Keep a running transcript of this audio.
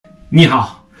你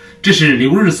好，这是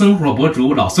留日生活博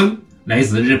主老孙，来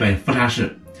自日本富山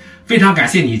市，非常感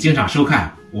谢你经常收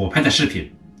看我拍的视频。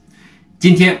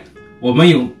今天我们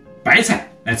用白菜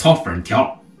来炒粉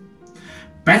条。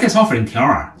白菜炒粉条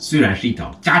虽然是一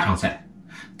道家常菜，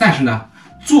但是呢，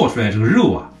做出来这个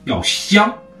肉要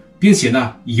香，并且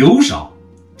呢油少、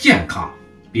健康，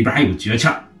里边还有诀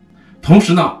窍。同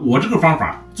时呢，我这个方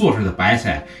法做出来的白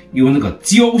菜有那个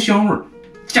焦香味，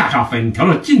加上粉条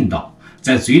的劲道，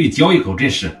在嘴里嚼一口真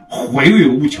是回味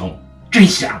无穷，真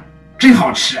香，真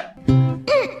好吃。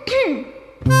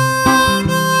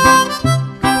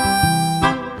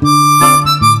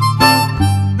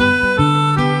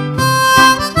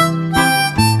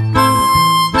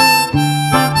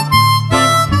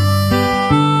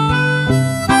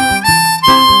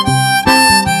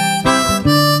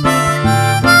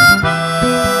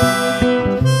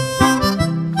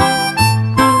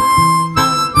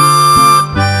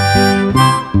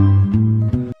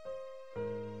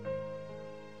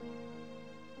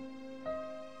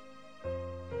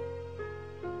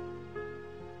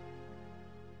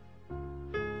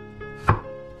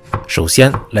首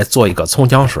先来做一个葱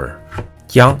姜水，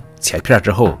姜切片之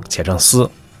后切成丝，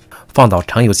放到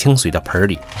盛有清水的盆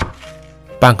里。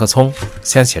半颗葱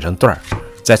先切成段，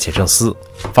再切成丝，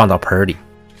放到盆里。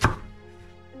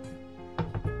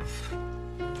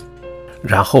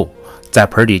然后在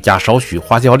盆里加少许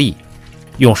花椒粒，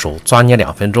用手抓捏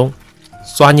2分钟，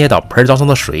抓捏到盆当中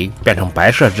的水变成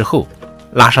白色之后，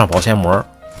拉上保鲜膜，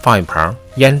放一旁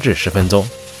腌制10分钟。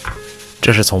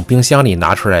这是从冰箱里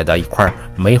拿出来的一块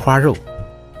梅花肉，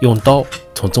用刀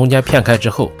从中间片开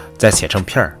之后，再切成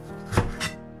片儿，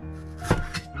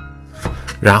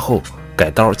然后改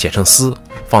刀切成丝，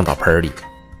放到盆里。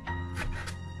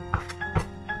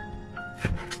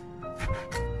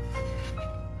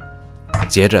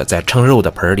接着在盛肉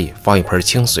的盆里放一盆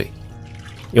清水，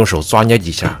用手抓捏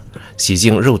几下，洗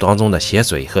净肉当中的血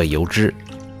水和油脂。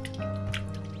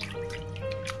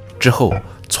之后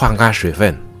汆干水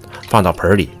分，放到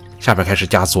盆里，下边开始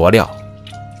加佐料。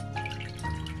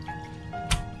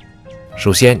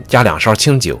首先加2勺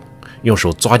清酒，用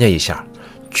手抓捏一下，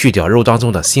去掉肉当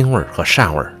中的腥味和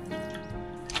膻味。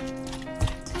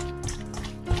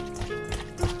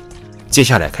接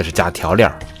下来开始加调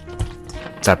料，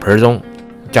在盆中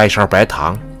加1勺白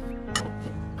糖，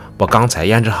把刚才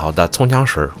腌制好的葱姜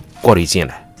水过滤进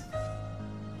来。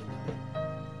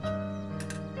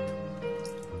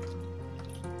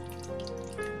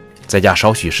再加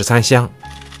少许13香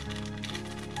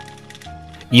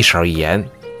，1勺盐，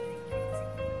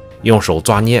用手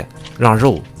抓捏，让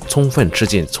肉充分吃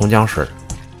进葱姜水。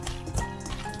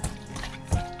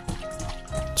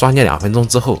抓捏2分钟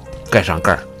之后，盖上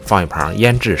盖，放一旁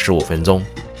腌制15分钟。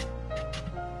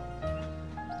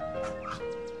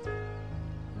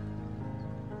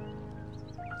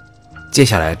接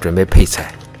下来准备配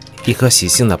菜，1颗洗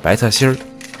净的白菜心，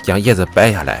将叶子掰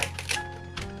下来，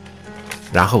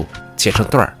然后切成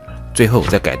段，最后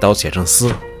再改刀切成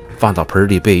丝，放到盆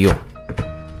里备用。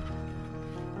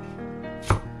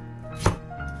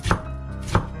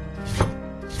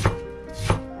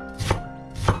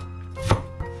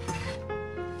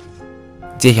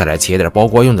接下来切点包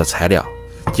锅用的材料，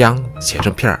姜切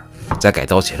成片，再改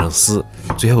刀切成丝，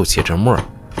最后切成末，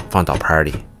放到盘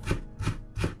里。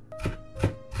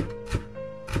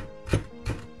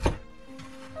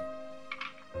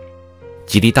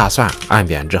几粒大蒜按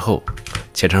扁之后，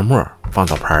切成末，放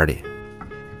到盘里。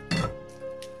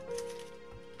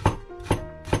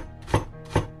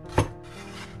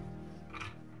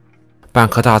半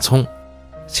颗大葱，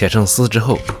切成丝之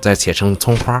后，再切成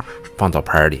葱花，放到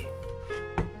盘里。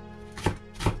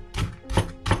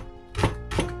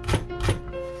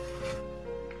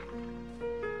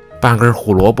半根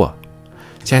胡萝卜，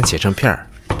先切成片，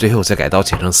最后再改刀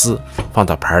切成丝，放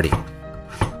到盘里。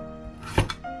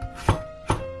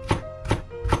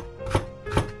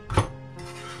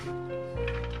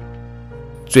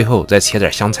最后再切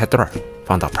点香菜段，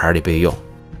放到盘里备用。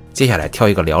接下来挑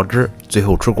一个料汁，最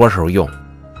后出锅时候用。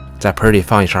在盆里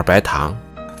放1勺白糖，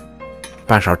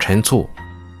半勺陈醋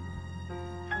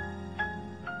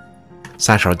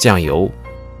，3勺酱油，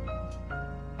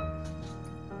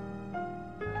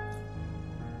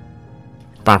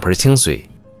半盆清水，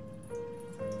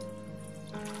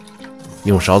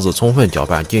用勺子充分搅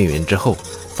拌均匀之后，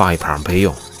放一旁备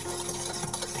用。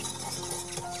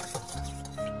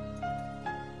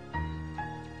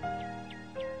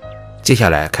接下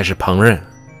来开始烹饪，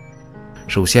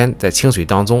首先在清水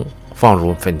当中放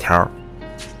入粉条，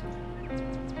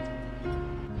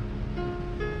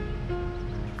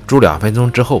煮2分钟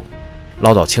之后，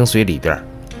捞到清水里边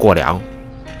过凉。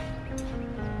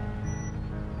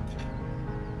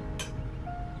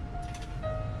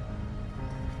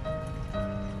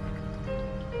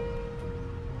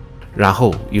然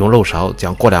后用漏勺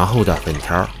将过凉后的粉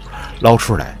条捞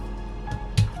出来，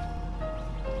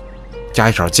加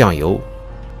一勺酱油，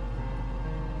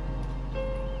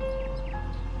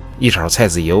一勺菜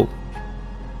籽油，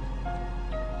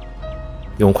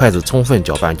用筷子充分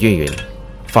搅拌均匀，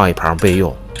放一旁备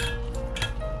用。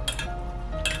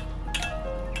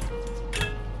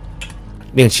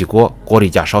另起锅，锅里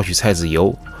加少许菜籽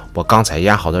油，把刚才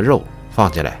腌好的肉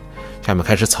放进来，下面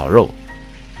开始炒肉。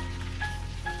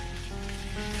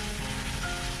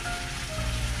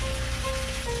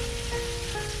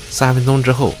3分钟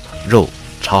之后，肉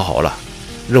炒好了，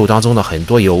肉当中的很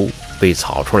多油被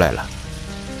炒出来了。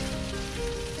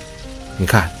你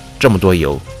看这么多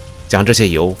油，将这些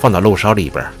油放到漏勺里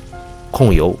边，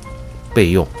控油备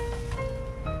用。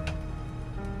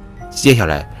接下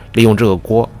来利用这个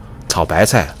锅炒白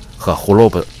菜和胡萝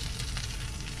卜。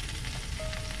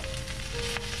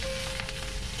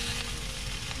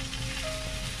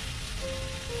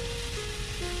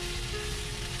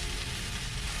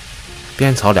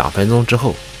煸炒2分钟之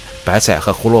后，白菜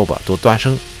和胡萝卜都端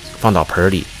生，放到盆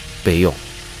里备用。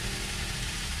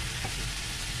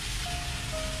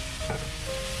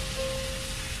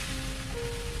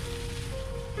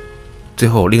最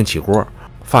后另起锅，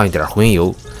放一点荤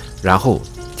油，然后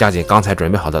加进刚才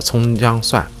准备好的葱姜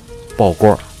蒜，爆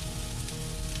锅。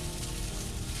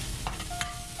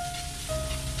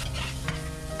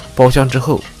爆香之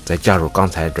后，再加入刚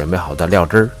才准备好的料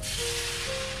汁儿，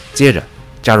接着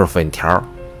加入粉条，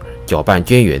搅拌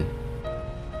均匀。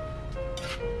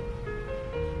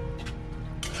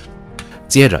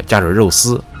接着加入肉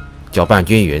丝，搅拌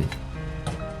均匀。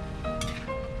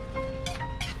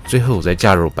最后再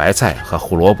加入白菜和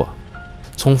胡萝卜，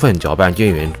充分搅拌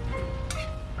均匀。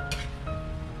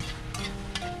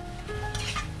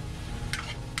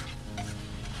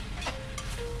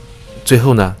最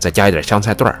后呢，再加一点香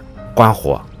菜段，关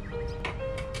火。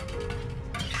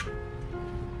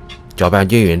搅拌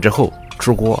均匀之后，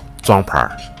出锅装盘，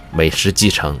美食即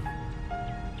成。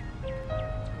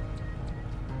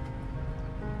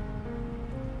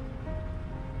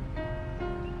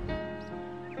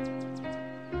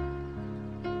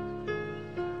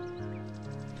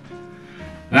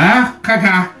来看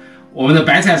看我们的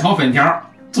白菜炒粉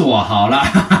条做好了，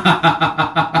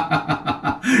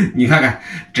你看看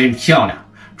真漂亮，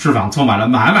厨房充满了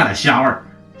满满的香味儿。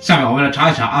下面我们来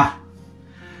尝一尝啊，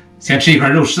先吃一块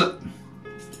肉丝。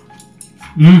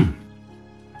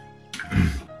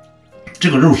这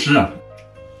个肉丝啊，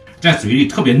在嘴里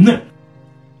特别嫩，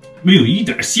没有一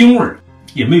点腥味，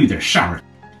也没有一点膻味，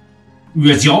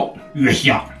越嚼越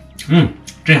香。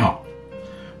真好。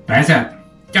白菜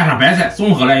加上白菜，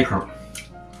综合来一口。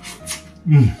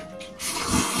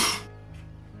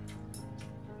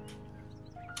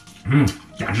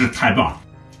简直太棒了！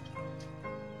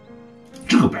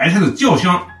这个白菜的焦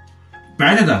香，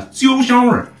白菜的焦香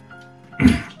味儿，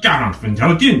加上粉条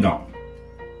的劲道，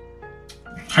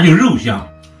还有肉香，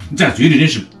在嘴里真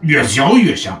是越嚼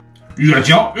越香，越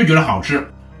嚼越觉得好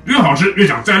吃，越好吃越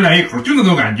想再来一口，就那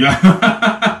种感觉。